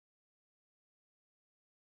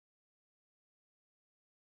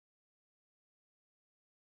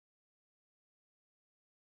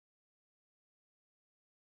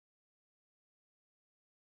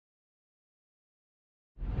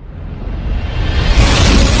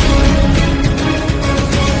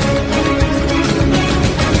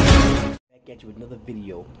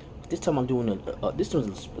video. This time I'm doing this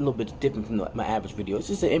one's a little bit different from my average video. This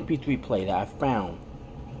is an MP3 player that I found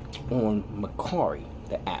on Macari,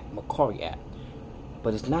 the app, Macari app.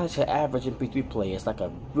 But it's not an average MP3 player. It's like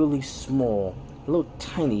a really small, little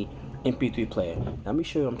tiny MP3 player. Now, let me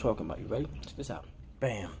show you what I'm talking about. You ready? Check this out.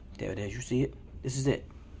 Bam. There it is. You see it? This is it.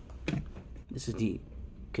 This is the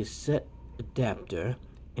Cassette Adapter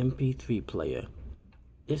MP3 player.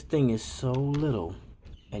 This thing is so little.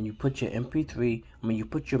 And you put your MP3, you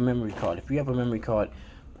put your memory card. If you have a memory card,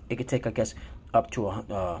 it could take, I guess, up to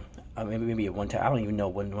maybe a 1 terabyte. I don't even know,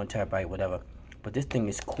 1 terabyte, whatever. But this thing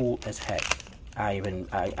is cool as heck. I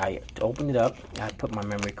opened it up, I put my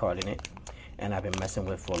memory card in it, and I've been messing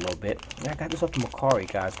with it for a little bit. And I got this off of Macari,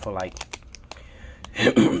 guys, for like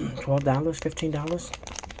 $12, $15.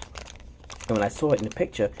 And when I saw it in the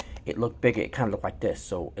picture, it looked bigger. It kind of looked like this.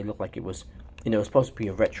 So it looked like it was, it was supposed to be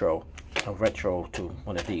a retro to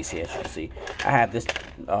one of these here, as you can see. I have this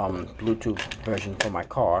Bluetooth version for my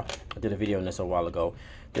car. I did a video on this a while ago.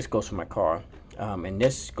 This goes for my car, and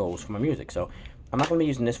this goes for my music. So I'm not going to be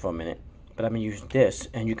using this for a minute, but I'm going to use this,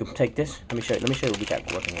 and you can take this. Let me show you what we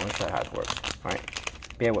got working on. Let me show you how it works. All right,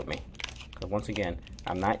 bear with me, because once again,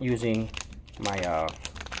 I'm not using my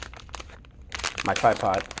my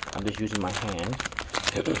tripod. I'm just using my hand,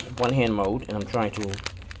 one hand mode, and I'm trying to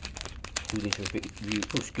do these reviews.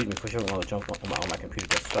 Excuse me for showing all the junk on my computer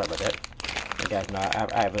desk. Sorry about that. And guys, no,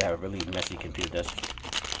 I have a really messy computer desk.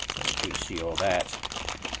 You can see all that.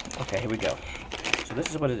 Okay, here we go. So this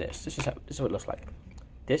is what it is. This is what it looks like.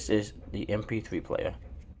 This is the MP3 player.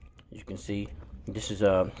 As you can see, this is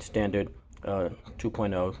a standard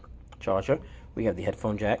 2.0 charger. We have the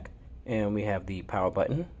headphone jack, and we have the power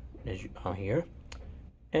button as here.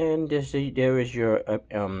 And there is your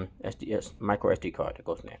micro SD card that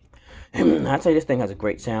goes in there. I'd say this thing has a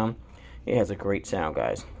great sound. It has a great sound,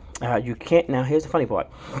 guys. You can't. Now, here's the funny part.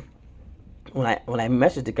 When I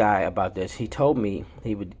messaged the guy about this, he told me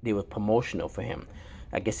they were promotional for him.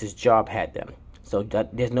 I guess his job had them. So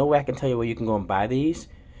there's no way I can tell you where you can go and buy these.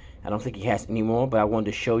 I don't think he has any more, but I wanted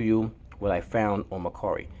to show you what I found on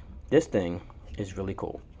Macari. This thing is really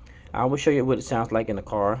cool. I will show you what it sounds like in the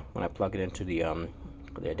car when I plug it into the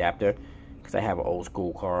adapter, because I have an old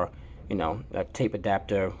school car, a tape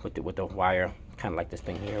adapter with the wire, kind of like this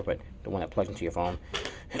thing here, but the one that plugs into your phone.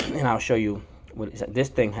 And I'll show you what it is. This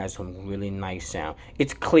thing has some really nice sound.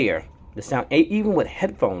 It's clear. The sound, even with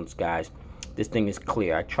headphones, guys, this thing is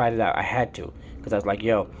clear. I tried it out. I had to, because I was like,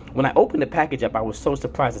 yo, when I opened the package up, I was so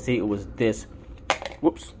surprised to see it was this,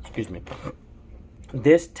 whoops, excuse me,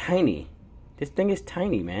 this tiny. This thing is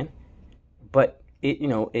tiny, man, but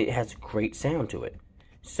it has great sound to it.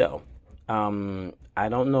 So, I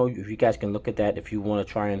don't know if you guys can look at that. If you want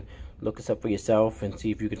to try and look this up for yourself and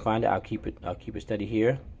see if you can find it, I'll keep it steady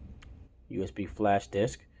here. USB flash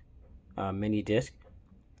disc, mini disc,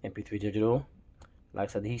 MP3 digital. Like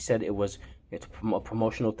I said, he said it's a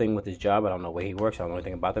promotional thing with his job. I don't know where he works. I don't know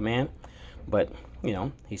anything about the man, but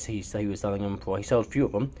he said he was selling them he sold a few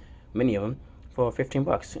of them, many of them, for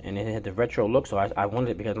 $15, and it had the retro look. So I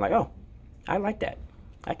wanted it because I'm like, oh, I like that.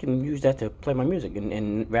 I can use that to play my music,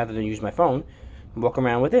 and rather than use my phone, walk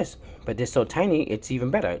around with this. But it's so tiny, it's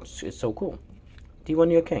even better. It's so cool.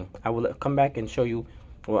 D1, you're king. I will come back and show you,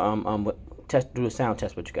 do a sound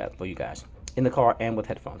test for you guys in the car and with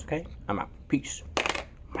headphones. Okay, I'm out. Peace.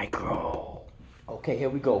 Micro. Okay, here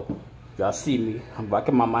we go. Y'all see me? I'm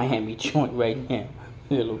rocking my Miami joint right now.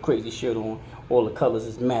 A little crazy shirt on. All the colors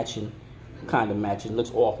is matching, kind of matching.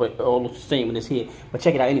 Looks awful. All looks the same in this here. But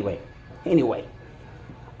check it out anyway. Anyway.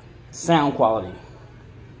 Sound quality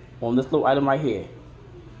on this little item right here.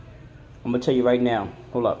 I'm gonna tell you right now.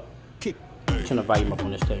 Hold up. Turn the volume up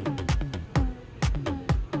on this thing.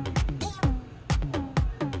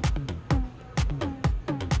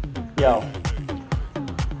 Yo,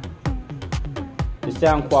 the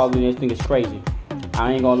sound quality in this thing is crazy.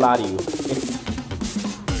 I ain't gonna lie to you.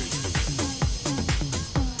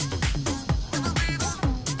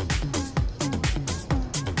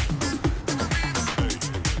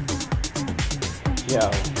 Yo.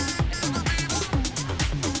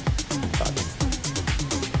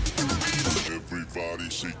 Everybody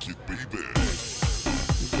shake it, baby.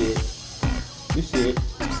 You see it.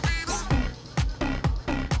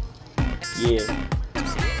 Yeah.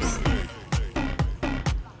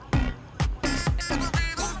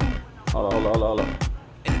 Hold on.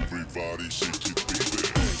 Everybody shake it, baby.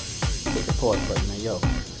 Hit the pause button, man. Yo.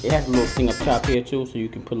 It has a little thing up top here too, so you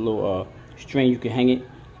can put a little string. You can hang it.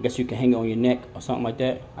 I guess you can hang it on your neck or something like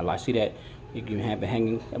that. I see that. You can have it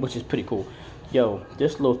hanging, which is pretty cool. Yo,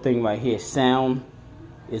 this little thing right here, sound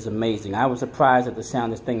is amazing. I was surprised at the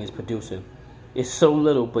sound this thing is producing. It's so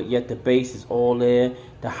little, but yet the bass is all there.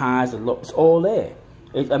 The highs, the low, it's all there.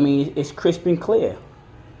 I mean, it's crisp and clear,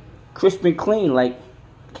 crisp and clean, like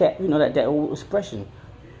cat. You know that old expression.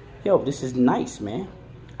 Yo, this is nice, man.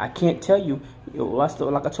 I can't tell you. Yo,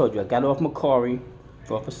 like I told you, I got it off Macari,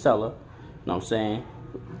 off a seller. You know what I'm saying?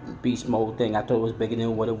 Beast mode thing. I thought it was bigger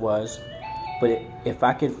than what it was. But if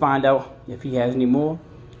I can find out if he has any more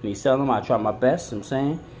and he's selling them, I'll try my best. You know what I'm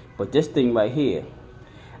saying? But this thing right here,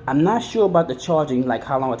 I'm not sure about the charging, like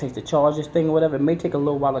how long it takes to charge this thing or whatever. It may take a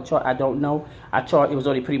little while to charge. I don't know. It was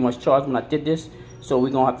already pretty much charged when I did this, so we're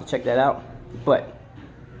gonna have to check that out. But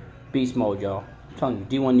beast mode, y'all. I'm telling you,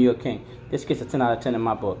 D1 New York King. This gets a 10 out of 10 in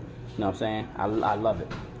my book. You know what I'm saying? I love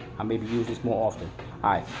it. I maybe use this more often.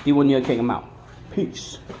 All right, D1 New York King. I'm out.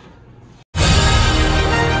 Peace.